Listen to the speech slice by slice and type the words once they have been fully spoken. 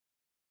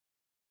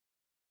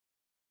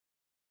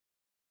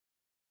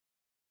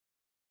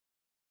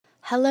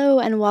Hello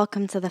and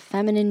welcome to the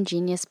Feminine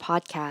Genius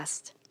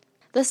Podcast.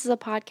 This is a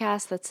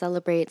podcast that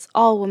celebrates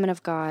all women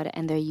of God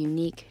and their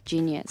unique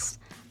genius.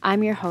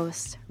 I'm your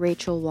host,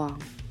 Rachel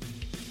Wong.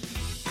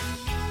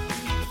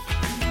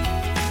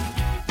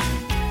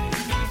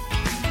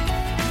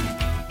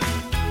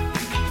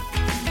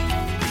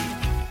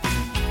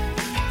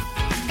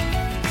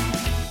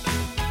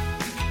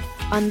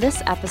 On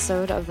this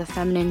episode of the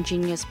Feminine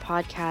Genius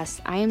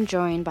Podcast, I am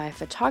joined by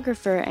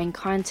photographer and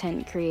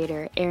content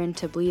creator Erin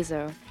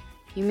Tablizo.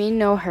 You may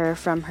know her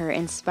from her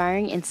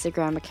inspiring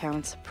Instagram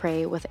account,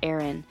 Pray with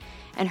Erin,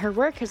 and her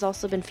work has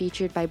also been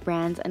featured by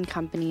brands and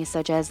companies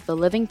such as The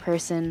Living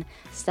Person,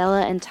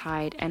 Stella and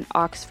Tide, and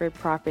Oxford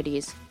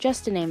Properties,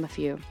 just to name a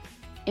few.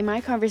 In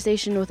my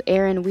conversation with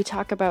Erin, we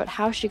talk about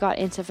how she got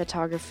into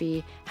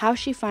photography, how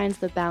she finds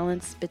the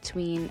balance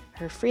between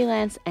her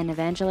freelance and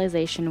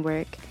evangelization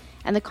work,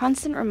 and the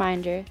constant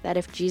reminder that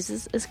if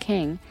Jesus is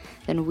king,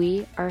 then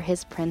we are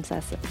his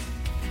princesses.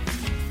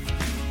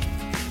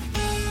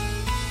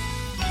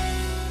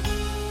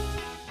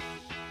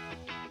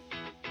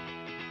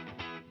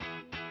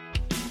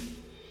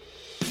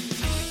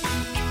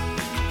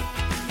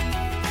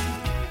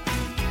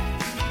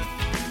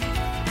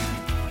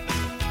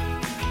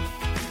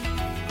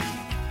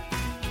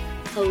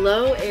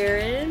 Hello,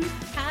 Erin.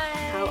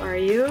 Hi. How are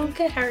you? I'm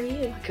good. How are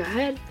you?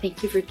 Good.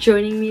 Thank you for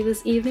joining me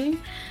this evening.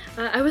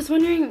 I was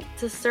wondering,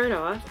 to start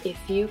off, if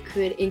you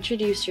could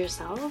introduce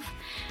yourself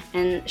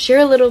and share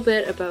a little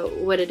bit about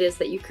what it is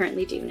that you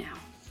currently do now.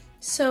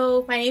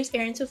 So, my name is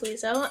Erin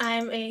Tablizo.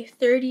 I'm a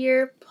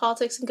third-year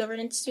politics and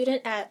governance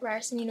student at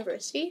Ryerson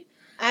University.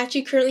 I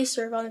actually currently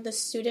serve on the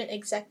student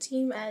exec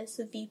team as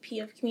the VP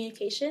of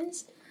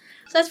Communications.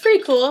 So that's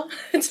pretty cool.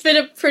 It's been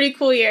a pretty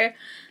cool year.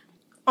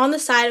 On the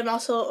side, I'm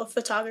also a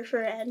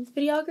photographer and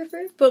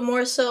videographer, but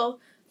more so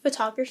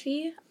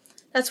photography.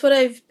 That's what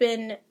I've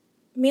been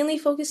mainly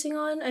focusing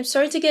on. I'm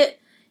starting to get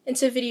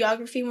into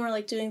videography, more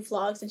like doing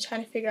vlogs and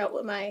trying to figure out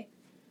what my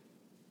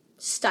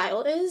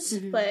style is.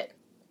 Mm-hmm. But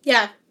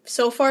yeah,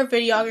 so far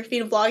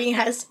videography and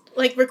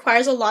vlogging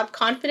requires a lot of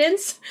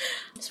confidence,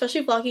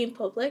 especially vlogging in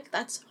public.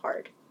 That's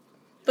hard.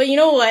 But you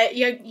know what?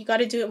 You got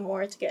to do it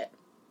more to get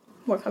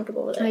more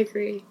comfortable with it. I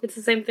agree. It's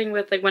the same thing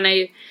with when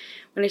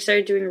I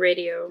started doing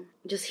radio,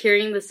 just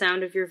hearing the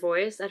sound of your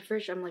voice. At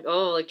first, I'm like,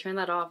 oh, turn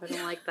that off. I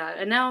don't like that.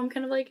 And now I'm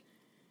kind of like,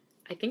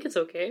 I think it's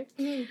okay.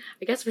 Mm.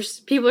 I guess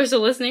people are still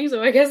listening,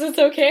 so I guess it's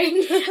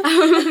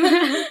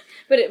okay.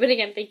 But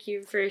again, thank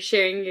you for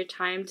sharing your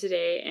time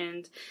today.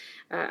 And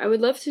I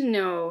would love to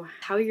know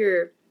how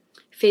your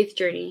faith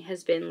journey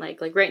has been like.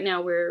 Like right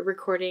now, we're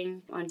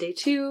recording on day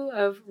 2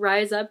 of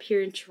Rise Up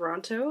here in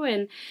Toronto.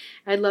 And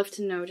I'd love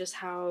to know just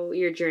how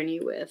your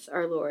journey with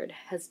our Lord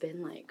has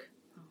been like.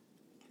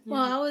 Yeah.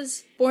 Well, I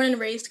was born and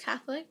raised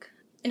Catholic.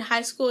 In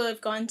high school,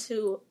 I've gone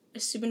to a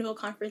Steubenville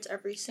conference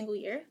every single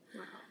year.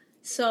 Wow.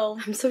 So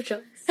I'm so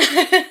jealous.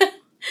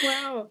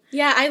 Wow.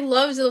 Yeah, I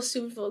loved the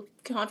Steubenville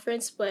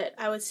conference, but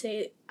I would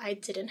say I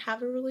didn't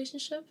have a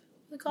relationship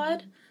with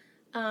God.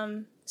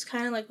 Mm-hmm. It's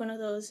kind of like one of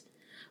those,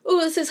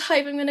 oh, this is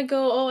hype, I'm going to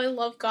go, oh, I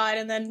love God,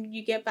 and then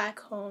you get back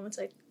home, it's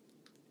like,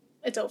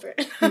 it's over.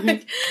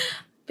 Mm-hmm.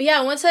 But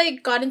yeah, once I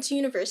got into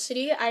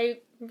university, I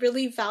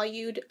really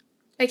valued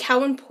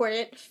how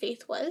important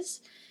faith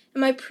was.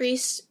 And my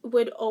priest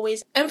would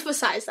always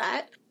emphasize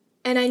that.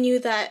 And I knew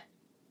that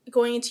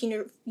going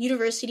into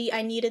university,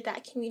 I needed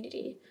that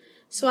community.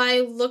 So I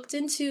looked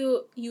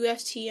into U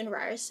of T and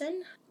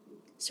Ryerson.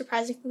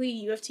 Surprisingly,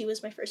 U of T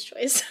was my first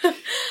choice.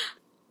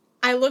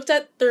 I looked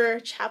at their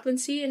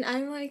chaplaincy and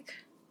I'm like,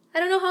 I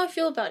don't know how I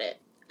feel about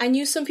it. I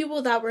knew some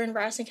people that were in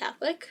Ryerson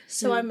Catholic,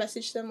 so I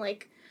messaged them,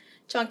 like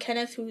John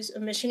Kenneth, who's a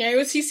missionary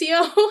with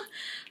CCO,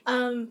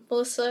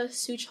 Melissa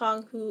Sue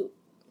Chong, who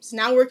is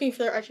now working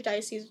for the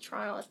Archdiocese of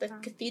Toronto at the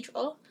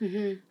cathedral.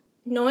 Mm-hmm.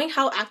 Knowing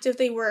how active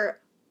they were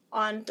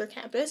on their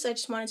campus, I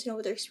just wanted to know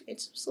what their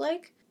experience was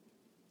like.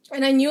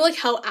 And I knew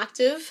how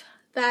active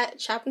that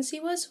chaplaincy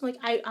was. So I'm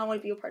like, I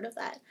want to be a part of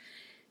that.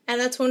 And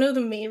that's one of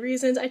the main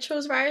reasons I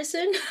chose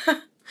Ryerson.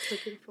 So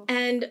beautiful.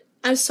 And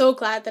I'm so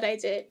glad that I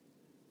did.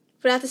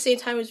 But at the same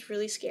time, it was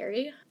really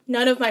scary.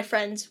 None of my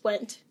friends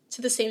went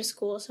to the same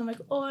school. So I'm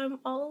like, oh, I'm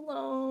all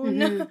alone.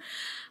 Mm-hmm.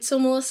 So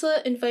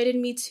Melissa invited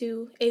me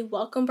to a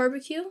welcome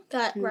barbecue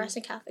that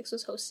Ryerson Catholics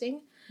was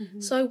hosting.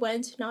 Mm-hmm. So I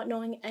went not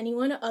knowing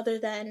anyone other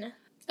than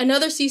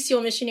another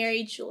CCO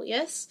missionary,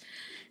 Julius.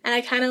 And I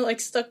kind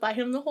of stuck by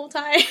him the whole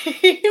time.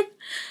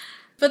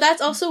 But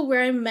that's also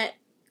where I met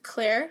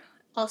Claire,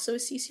 also a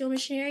CCO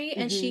missionary.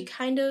 And she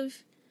kind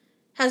of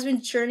has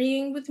been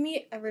journeying with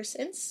me ever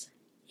since.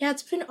 Yeah,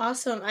 it's been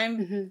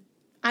awesome.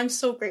 I'm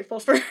so grateful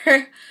for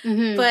her.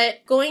 Mm-hmm.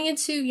 But going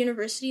into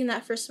university in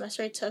that first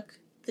semester, I took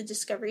the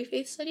Discovery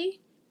Faith Study.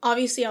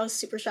 Obviously, I was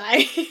super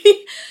shy,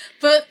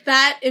 but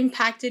that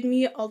impacted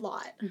me a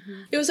lot.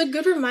 Mm-hmm. It was a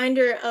good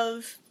reminder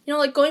of,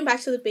 going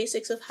back to the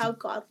basics of how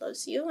God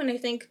loves you. And I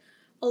think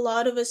a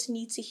lot of us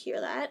need to hear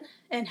that.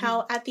 And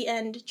how at the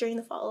end, during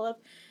the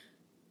follow-up,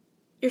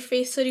 your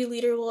faith study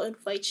leader will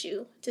invite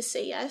you to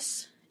say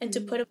yes and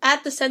to put him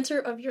at the center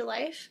of your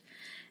life.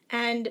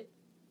 And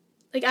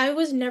Like, I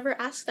was never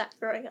asked that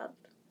growing up.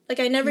 Like,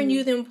 I never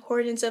knew the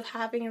importance of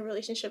having a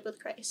relationship with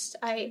Christ.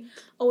 I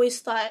always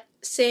thought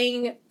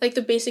saying, like,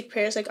 the basic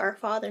prayers, like, Our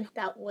Father,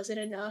 that wasn't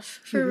enough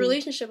for a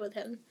relationship with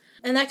him.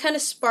 And that kind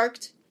of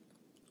sparked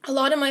a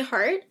lot in my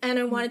heart, and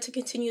I wanted to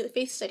continue the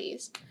faith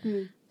studies.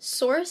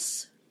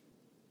 Source,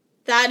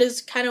 that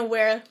is kind of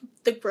where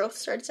the growth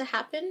started to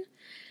happen.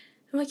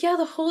 I'm like, yeah,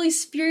 the Holy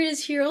Spirit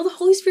is here. Oh, the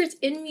Holy Spirit's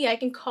in me. I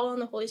can call on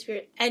the Holy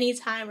Spirit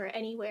anytime or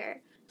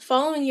anywhere.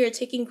 Following year,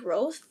 taking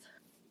growth,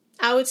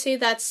 I would say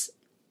that's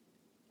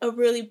a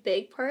really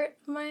big part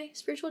of my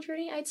spiritual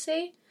journey, I'd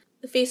say.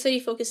 The faith study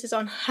focuses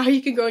on how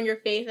you can grow in your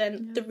faith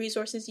and the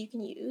resources you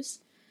can use.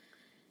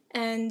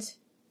 And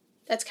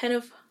that's kind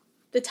of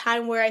the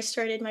time where I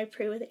started my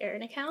Pray with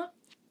Erin account.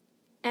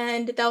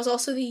 And that was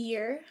also the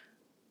year,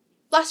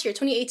 last year,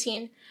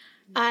 2018,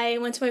 I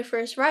went to my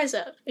first Rise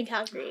Up in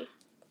Calgary.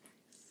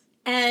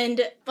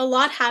 And a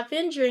lot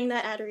happened during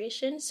that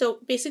adoration. So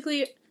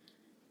basically,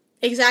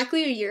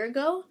 exactly a year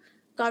ago,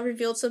 God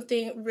revealed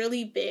something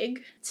really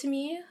big to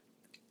me.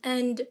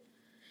 And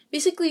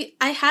basically,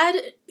 I had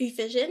a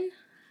vision.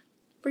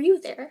 Were you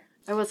there?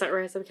 I was at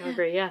Rise Up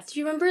Calgary, yes. Do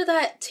you remember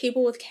that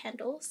table with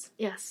candles?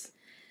 Yes.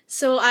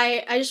 So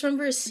I just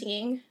remember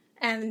singing,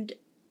 and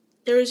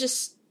there was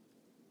just,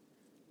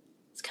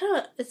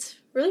 it's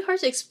really hard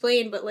to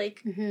explain, but,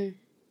 like,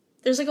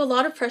 there's, like, a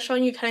lot of pressure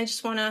on you, kind of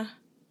just want to,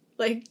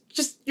 like,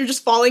 you're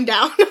just falling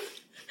down.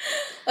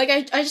 Like,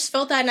 I just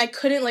felt that, and I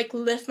couldn't, like,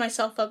 lift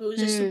myself up. It was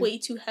just way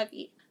too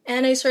heavy.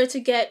 And I started to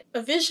get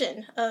a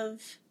vision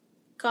of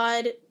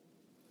God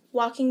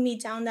walking me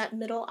down that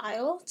middle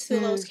aisle to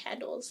those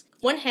candles.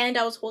 One hand,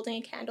 I was holding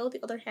a candle.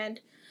 The other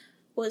hand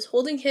was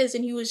holding his,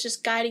 and he was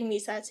just guiding me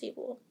to that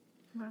table.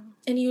 Wow.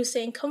 And he was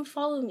saying, come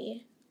follow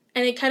me.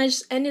 And it kind of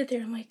just ended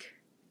there. I'm like,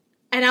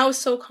 and I was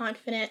so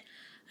confident.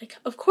 Like,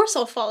 of course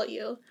I'll follow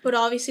you. But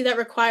obviously that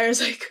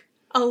requires, like,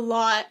 a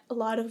lot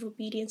of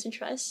obedience and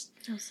trust.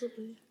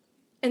 Absolutely.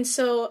 And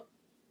so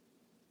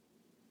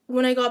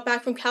when I got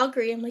back from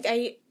Calgary, I'm like,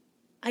 I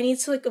need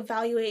to, like,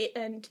 evaluate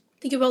and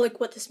think about, like,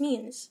 what this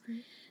means.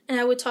 And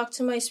I would talk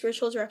to my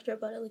spiritual director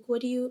about it. Like,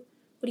 what do you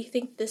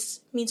think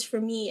this means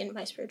for me in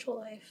my spiritual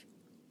life?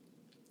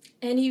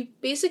 And he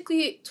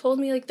basically told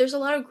me, like, there's a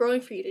lot of growing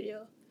for you to do.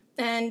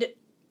 And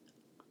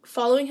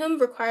following him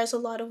requires a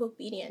lot of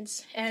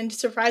obedience. And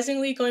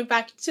surprisingly, going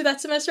back to that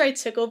semester, I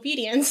took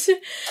obedience.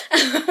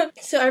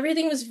 So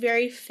everything was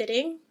very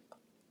fitting.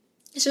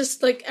 It's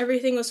just, like,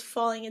 everything was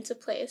falling into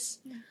place.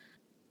 Yeah.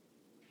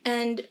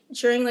 And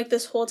during, like,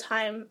 this whole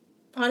time,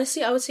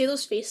 honestly, I would say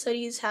those faith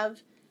studies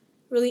have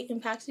really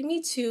impacted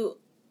me to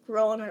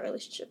grow in my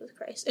relationship with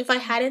Christ. If I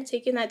hadn't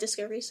taken that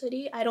discovery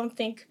study, I don't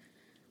think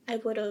I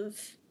would have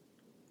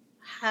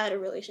had a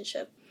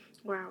relationship.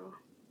 Wow.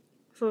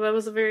 So that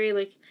was a very,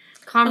 like,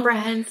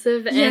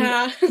 comprehensive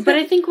yeah. But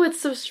I think what's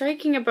so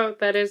striking about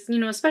that is, you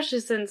know, especially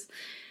since,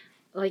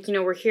 like, you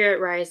know, we're here at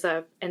Rise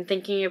Up and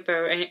thinking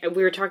about, and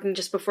we were talking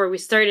just before we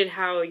started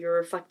how you're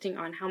reflecting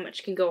on how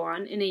much can go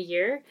on in a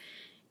year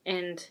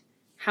and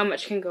how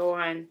much can go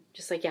on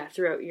just, like,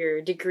 throughout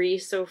your degree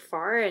so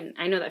far. And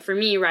I know that for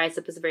me, Rise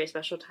Up is a very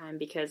special time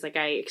because, like,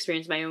 I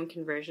experienced my own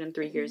conversion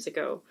 3 years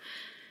ago.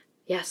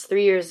 Yes,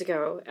 3 years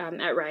ago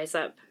at Rise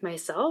Up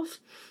myself.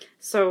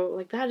 So,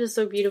 like, that is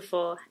so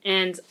beautiful.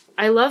 And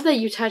I love that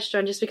you touched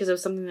on, just because it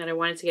was something that I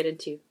wanted to get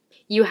into.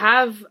 You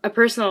have a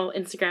personal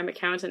Instagram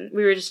account, and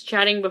we were just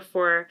chatting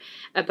before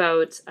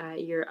about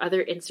your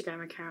other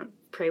Instagram account,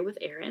 Pray with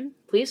Erin.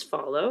 Please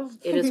follow.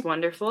 It is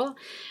wonderful.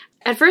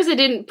 At first, I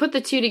didn't put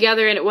the two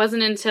together, and it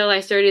wasn't until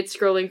I started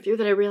scrolling through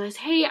that I realized,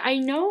 hey, I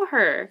know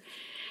her.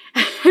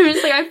 I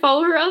was like, I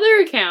follow her other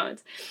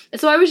account. And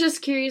so I was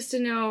just curious to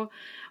know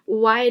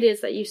why it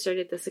is that you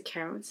started this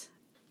account.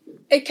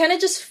 It kind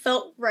of just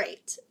felt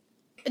right.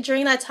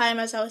 During that time,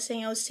 as I was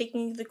saying, I was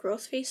taking the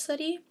growth faith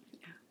study.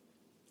 Yeah.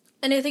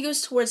 And I think it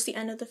was towards the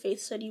end of the faith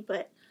study,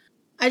 but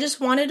I just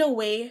wanted a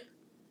way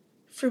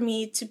for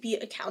me to be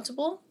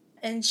accountable,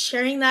 and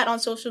sharing that on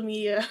social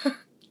media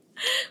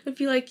would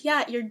be like,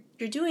 yeah,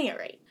 you're doing it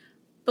right.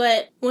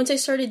 But once I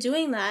started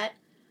doing that,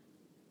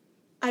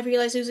 I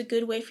realized it was a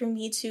good way for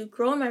me to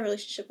grow in my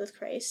relationship with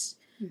Christ,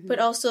 but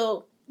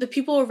also the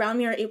people around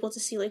me are able to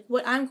see, like,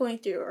 what I'm going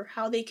through or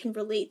how they can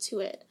relate to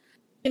it.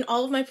 In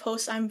all of my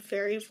posts, I'm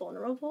very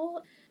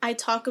vulnerable. I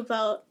talk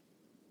about,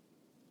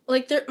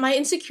 like, my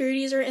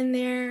insecurities are in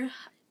there,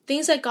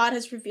 things that God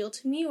has revealed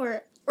to me,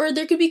 or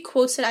there could be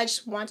quotes that I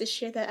just want to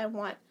share that I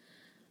want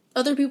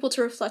other people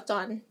to reflect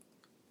on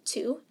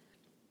too.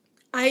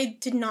 I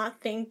did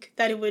not think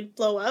that it would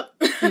blow up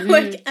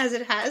like as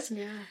it has.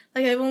 Yeah.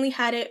 Like, I've only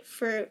had it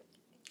for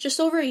just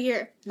over a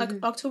year,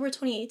 like October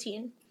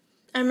 2018.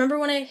 I remember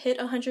when I hit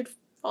 100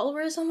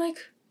 followers, I'm like,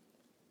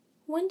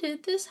 when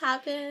did this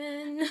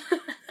happen?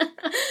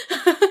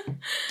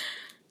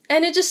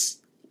 And it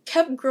just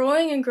kept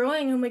growing and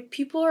growing. I'm like,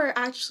 people are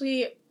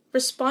actually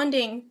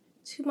responding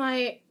to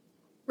my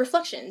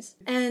reflections.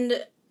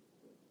 And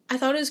I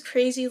thought it was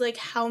crazy, like,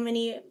 how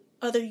many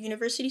other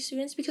university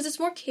students, because it's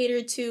more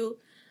catered to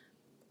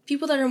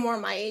people that are more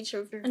my age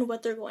and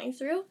what they're going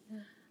through. Yeah.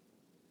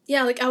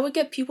 yeah, like I would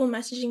get people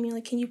messaging me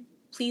like, can you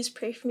please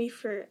pray for me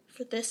for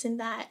this and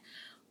that,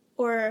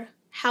 or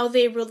how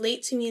they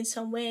relate to me in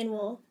some way, and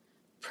will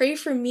pray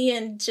for me.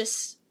 And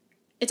just,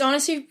 it's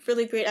honestly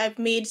really great. I've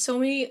made so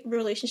many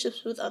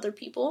relationships with other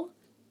people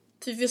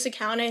through this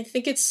account, and I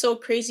think it's so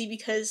crazy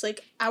because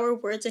like our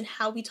words and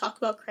how we talk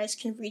about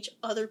Christ can reach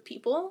other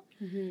people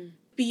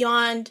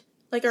beyond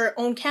like our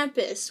own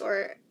campus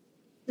or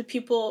the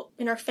people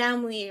in our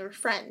family or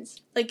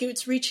friends. Like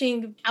it's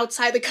reaching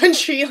outside the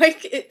country. Like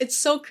it's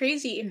so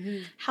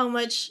crazy how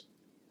much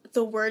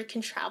the word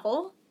can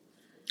travel.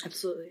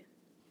 Absolutely.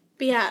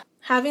 But yeah,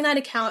 having that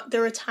account,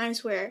 there were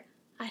times where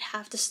I'd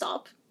have to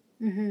stop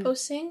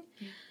posting.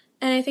 Yeah.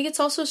 And I think it's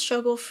also a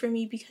struggle for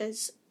me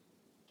because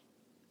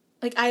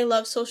like I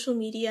love social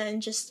media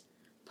and just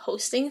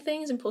posting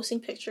things and posting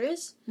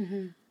pictures.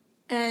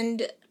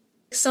 And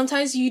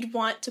sometimes you'd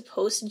want to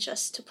post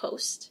just to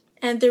post.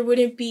 And there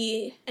wouldn't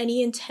be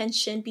any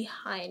intention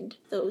behind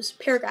those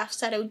paragraphs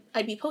that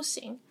I'd be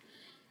posting.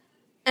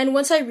 And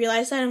once I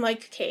realized that, I'm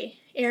like, okay,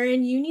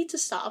 Erin, you need to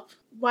stop.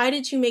 Why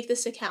did you make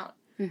this account?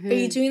 Are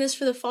you doing this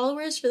for the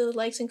followers, for the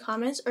likes and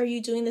comments? Or are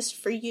you doing this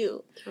for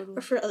you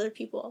or for other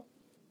people?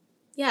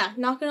 Yeah,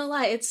 not gonna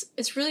lie.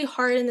 It's really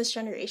hard in this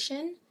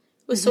generation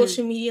with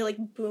social media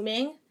like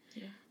booming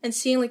and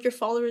seeing like your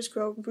followers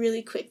grow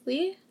really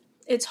quickly.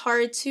 It's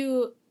hard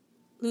to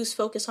lose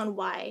focus on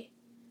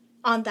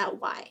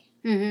that why.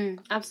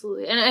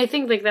 Absolutely. And I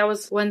think like that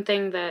was one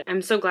thing that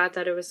I'm so glad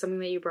that it was something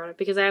that you brought up,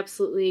 because I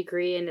absolutely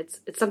agree. And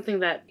it's something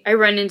that I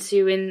run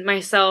into in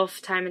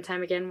myself time and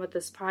time again with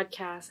this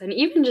podcast, and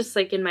even just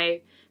like in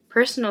my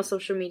personal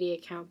social media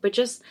account, but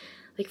just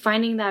like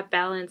finding that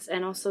balance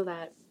and also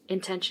that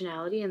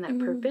intentionality and that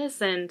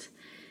purpose. And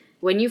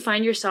when you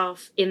find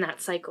yourself in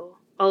that cycle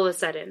all of a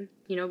sudden,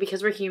 you know,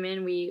 because we're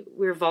human,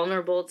 we're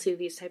vulnerable to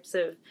these types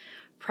of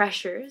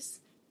pressures.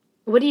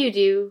 What do you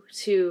do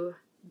to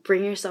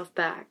bring yourself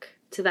back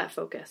to that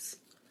focus?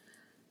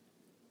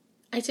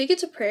 I take it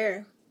to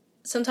prayer.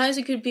 Sometimes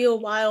it could be a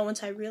while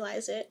once I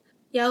realize it.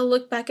 Yeah, I'll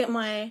look back at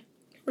my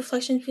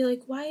reflection and be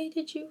like, why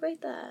did you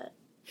write that?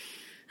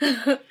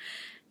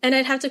 And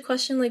I'd have to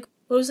question, like,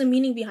 what was the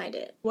meaning behind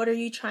it? What are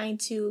you trying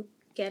to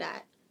get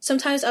at?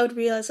 Sometimes I would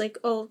realize, like,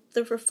 oh,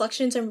 the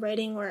reflections I'm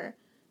writing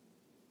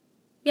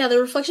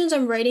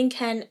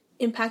can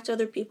impact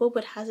other people,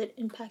 but has it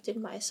impacted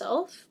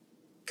myself?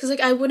 Because, like,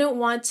 I wouldn't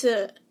want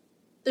to...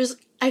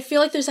 I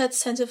feel like there's that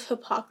sense of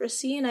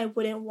hypocrisy, and I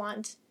wouldn't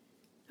want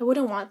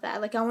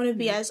that. Like, I want to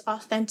be as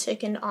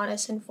authentic and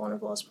honest and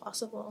vulnerable as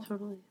possible.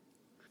 Totally.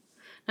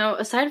 Now,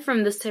 aside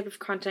from this type of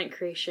content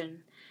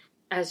creation,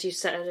 as you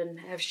said and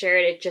have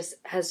shared, it just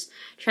has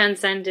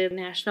transcended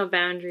national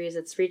boundaries.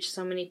 It's reached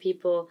so many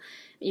people.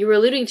 You were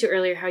alluding to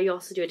earlier how you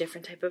also do a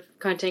different type of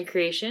content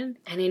creation.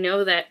 And I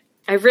know that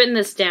I've written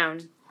this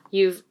down.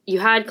 You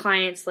had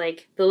clients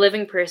like The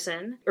Living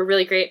Person, a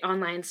really great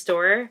online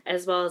store,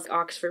 as well as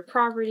Oxford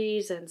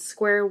Properties and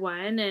Square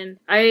One. And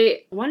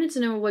I wanted to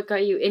know what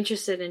got you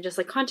interested in just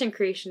like content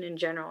creation in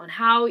general, and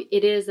how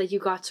it is that you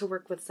got to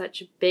work with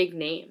such big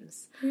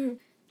names.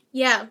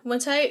 Yeah,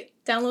 once I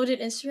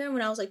downloaded Instagram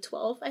when I was like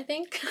 12, I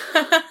think.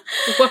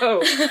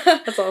 Whoa,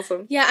 that's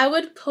awesome. Yeah, I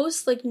would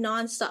post like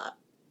nonstop.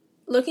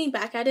 Looking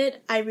back at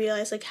it, I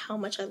realized like how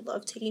much I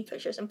love taking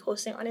pictures and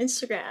posting on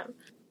Instagram.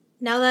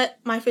 Now that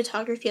my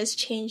photography has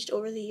changed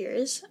over the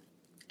years,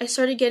 I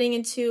started getting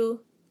into,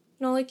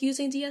 like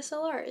using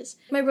DSLRs.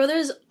 My brother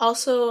is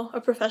also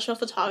a professional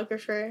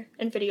photographer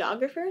and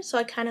videographer, so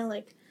I kind of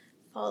like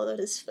followed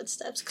his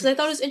footsteps because I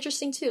thought it was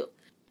interesting too.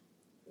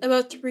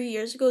 About 3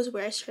 years ago is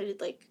where I started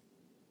like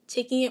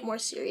taking it more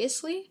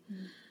seriously.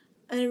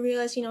 And I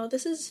realized,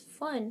 this is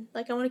fun.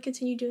 Like, I want to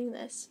continue doing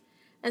this.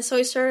 And so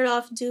I started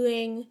off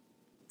doing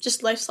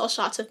just lifestyle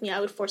shots of me I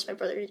would force my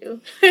brother to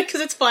do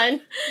because it's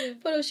fun. Yeah.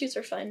 Photo shoots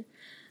are fun.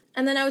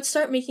 And then I would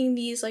start making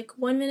these like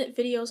 1-minute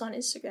videos on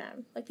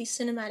Instagram, like these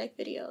cinematic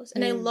videos.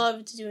 And I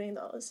loved doing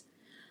those.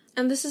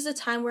 And this is the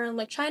time where I'm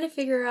like trying to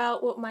figure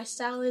out what my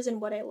style is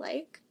and what I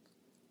like.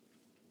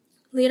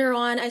 Later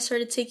on, I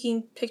started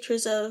taking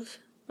pictures of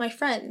my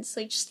friends,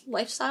 like just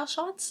lifestyle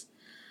shots.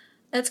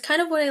 That's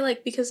kind of what I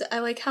like because I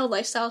like how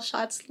lifestyle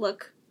shots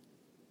look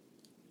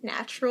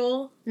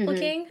natural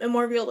looking and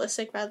more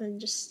realistic rather than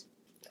just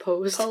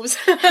pose.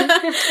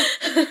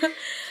 But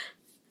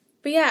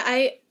yeah,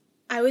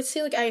 I would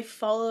say like I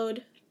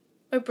followed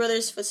my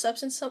brother's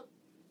footsteps in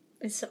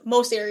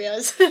most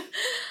areas.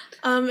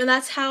 And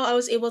that's how I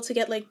was able to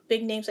get like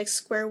big names like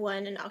Square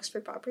One and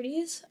Oxford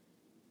Properties.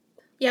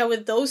 Yeah,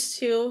 with those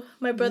two,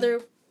 my brother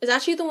is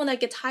actually the one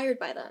that gets hired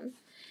by them.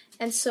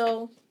 And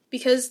so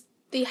because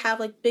they have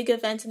like big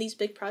events and these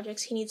big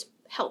projects, he needs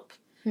help.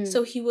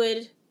 So he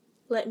would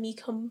let me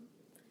come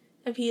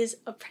and be his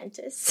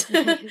apprentice.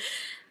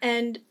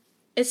 And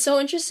it's so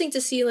interesting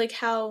to see like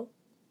how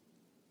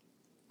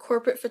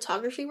corporate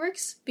photography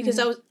works because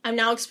I'm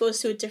now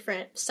exposed to a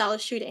different style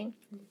of shooting.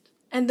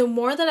 And the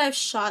more that I've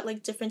shot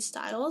like different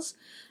styles,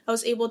 I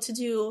was able to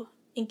do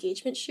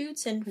engagement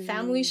shoots and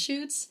family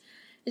shoots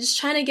and just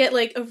trying to get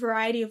like a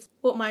variety of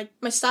what my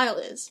style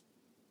is.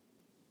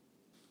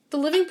 The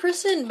living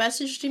person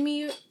messaged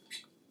me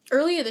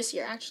earlier this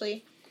year,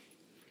 actually,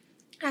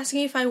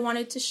 asking if I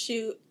wanted to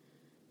shoot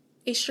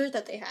a shirt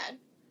that they had.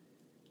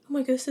 Oh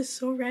my god, this is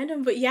so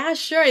random, but yeah,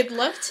 sure, I'd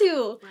love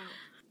to. Wow.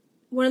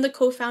 One of the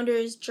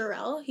co-founders,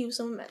 Jarrell, he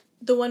was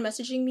the one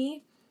messaging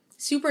me.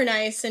 Super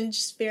nice and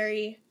just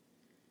very,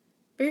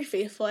 very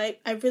faithful.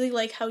 I really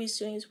like how he's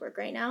doing his work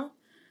right now.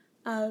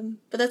 But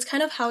that's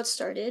kind of how it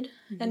started.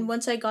 Mm-hmm. And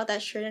once I got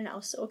that shirt, and I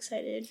was so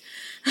excited.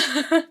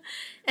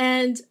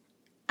 And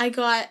I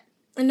got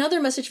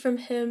another message from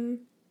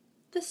him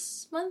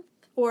this month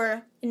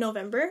or in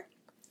November.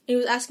 He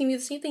was asking me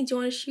the same thing. Do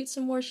you want to shoot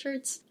some more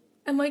shirts?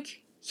 I'm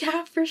like,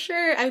 yeah, for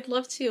sure. I would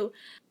love to.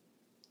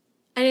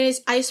 And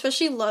I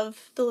especially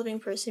love the living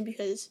person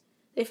because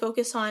they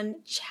focus on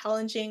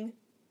challenging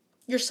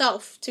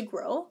yourself to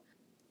grow.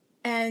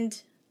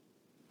 And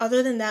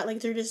other than that, like,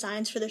 their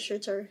designs for the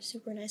shirts are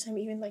super nice. I'm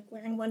even, like,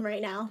 wearing one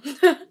right now.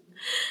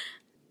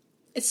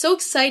 It's so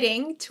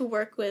exciting to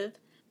work with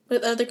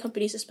other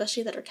companies,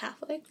 especially that are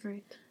Catholic.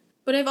 Right.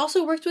 But I've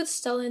also worked with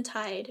Stella and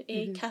Tide,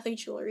 a Catholic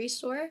jewelry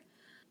store.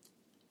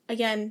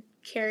 Again,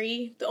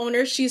 Carrie, the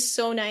owner, she's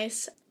so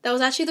nice. That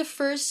was actually the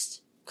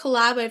first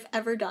collab I've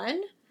ever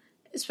done,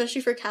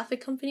 especially for a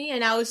Catholic company,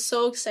 and I was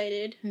so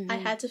excited. I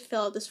had to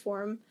fill out this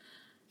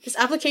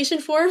application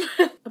form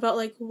about,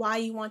 like, why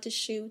you want to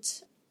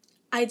shoot.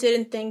 I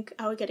didn't think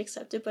I would get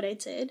accepted, but I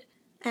did.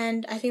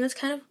 And I think that's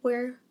kind of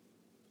where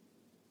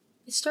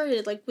it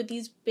started, like, with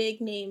these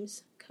big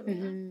names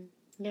coming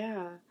up.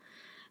 Yeah.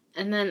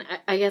 And then,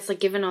 I guess, like,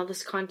 given all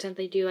this content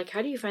they do, like,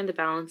 how do you find the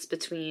balance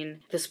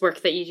between this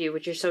work that you do,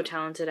 which you're so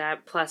talented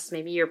at, plus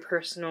maybe your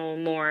personal,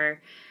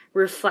 more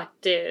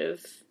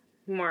reflective,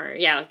 more,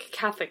 like,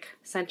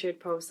 Catholic-centered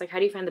posts? Like, how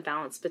do you find the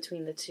balance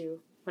between the two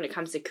when it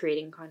comes to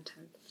creating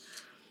content?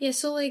 Yeah,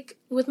 so, like,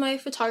 with my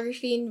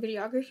photography and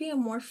videography,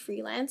 I'm more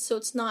freelance, so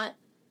it's not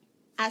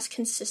as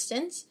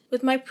consistent.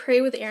 With my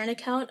Pray with Erin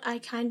account, I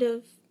kind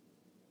of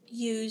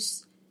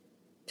use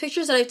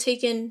pictures that I've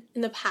taken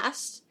in the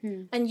past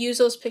and use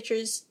those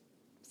pictures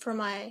for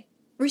my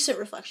recent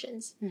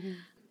reflections.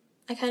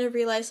 I kind of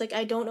realized, like,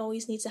 I don't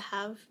always need to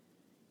have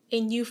a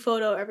new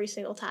photo every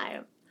single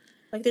time.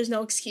 Like, there's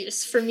no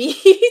excuse for me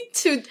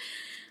to...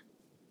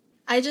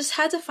 I just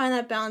had to find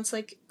that balance,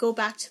 like, go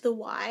back to the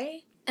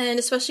why. And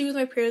especially with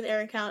my Pray with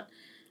Erin account,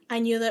 I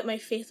knew that my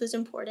faith was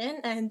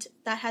important and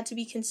that had to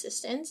be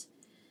consistent.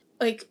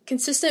 Like,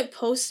 consistent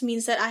posts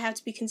means that I have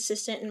to be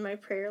consistent in my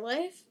prayer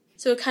life.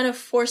 So it kind of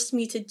forced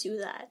me to do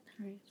that.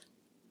 Right.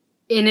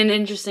 In an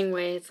interesting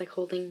way, it's like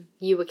holding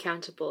you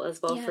accountable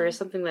as well for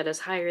something that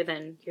is higher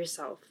than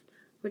yourself,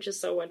 which is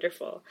so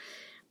wonderful.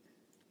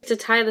 To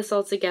tie this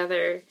all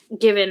together,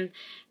 given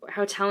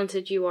how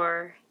talented you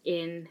are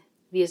in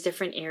these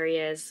different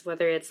areas,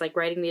 whether it's like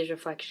writing these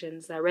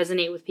reflections that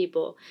resonate with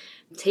people,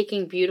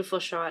 taking beautiful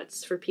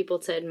shots for people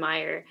to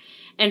admire,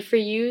 and for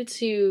you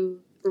to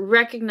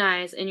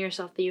recognize in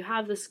yourself that you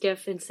have this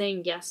gift and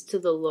saying yes to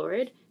the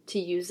Lord to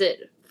use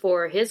it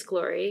for His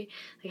glory.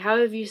 Like,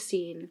 how have you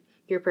seen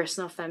your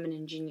personal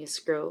feminine genius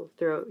grow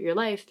throughout your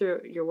life,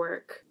 throughout your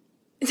work?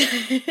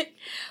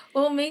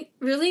 Well,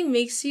 really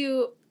makes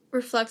you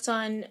reflect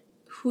on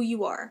who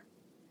you are.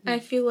 I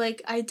feel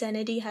like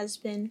identity has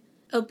been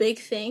a big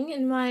thing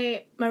in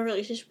my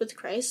relationship with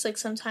Christ. Like,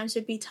 sometimes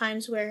there'd be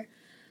times where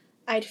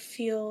I'd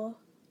feel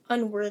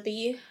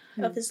unworthy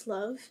of His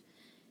love.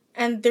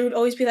 And there would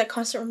always be that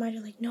constant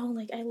reminder, like, no,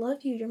 like, I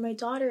love you, you're my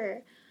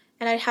daughter.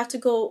 And I'd have to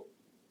go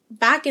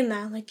back in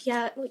that, like,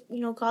 yeah, like,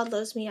 you know, God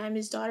loves me, I'm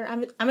His daughter,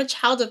 I'm a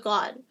child of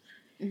God.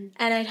 And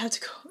I'd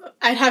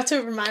have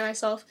to remind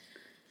myself,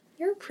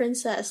 you're a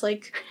princess,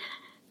 like,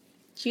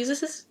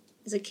 Jesus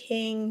is a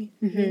king,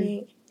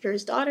 meaning you're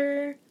His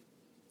daughter,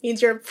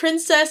 means you're a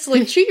princess,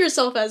 like, treat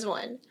yourself as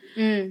one.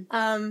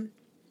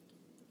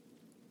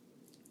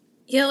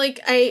 Like,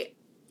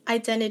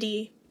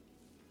 identity,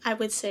 I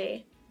would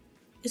say,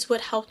 is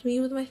what helped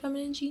me with my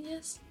feminine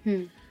genius.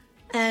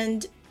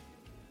 And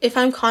if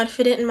I'm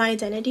confident in my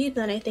identity,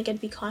 then I think I'd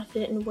be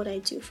confident in what I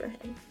do for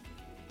Him.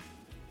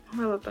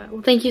 Oh, I love that.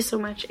 Well, thank you so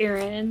much,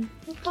 Erin.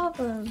 No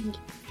problem.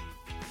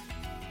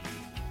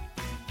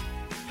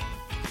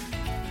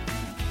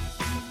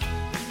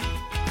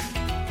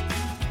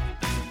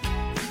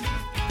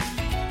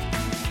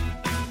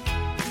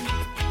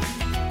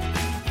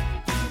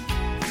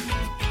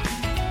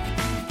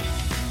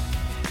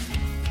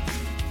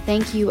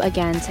 Thank you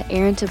again to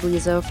Erin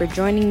Tablizo for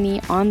joining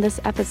me on this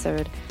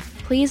episode.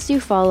 Please do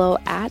follow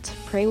at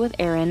Pray with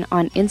Erin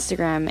on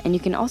Instagram, and you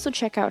can also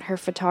check out her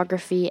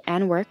photography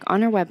and work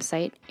on her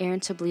website,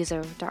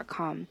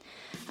 erintablizo.com.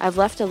 I've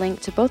left a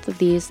link to both of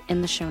these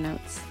in the show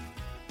notes.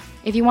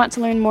 If you want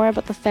to learn more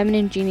about the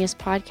Feminine Genius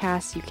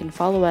Podcast, you can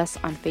follow us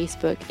on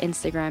Facebook,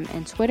 Instagram,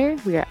 and Twitter.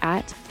 We are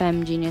at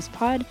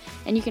FemGeniusPod,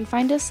 and you can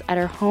find us at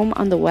our home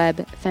on the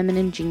web,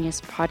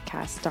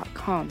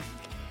 femininegeniuspodcast.com.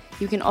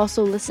 You can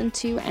also listen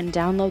to and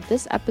download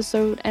this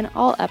episode and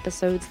all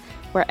episodes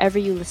wherever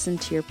you listen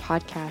to your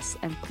podcasts,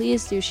 and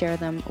please do share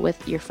them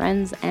with your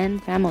friends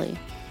and family.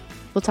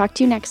 We'll talk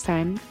to you next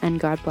time, and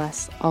God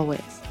bless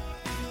always.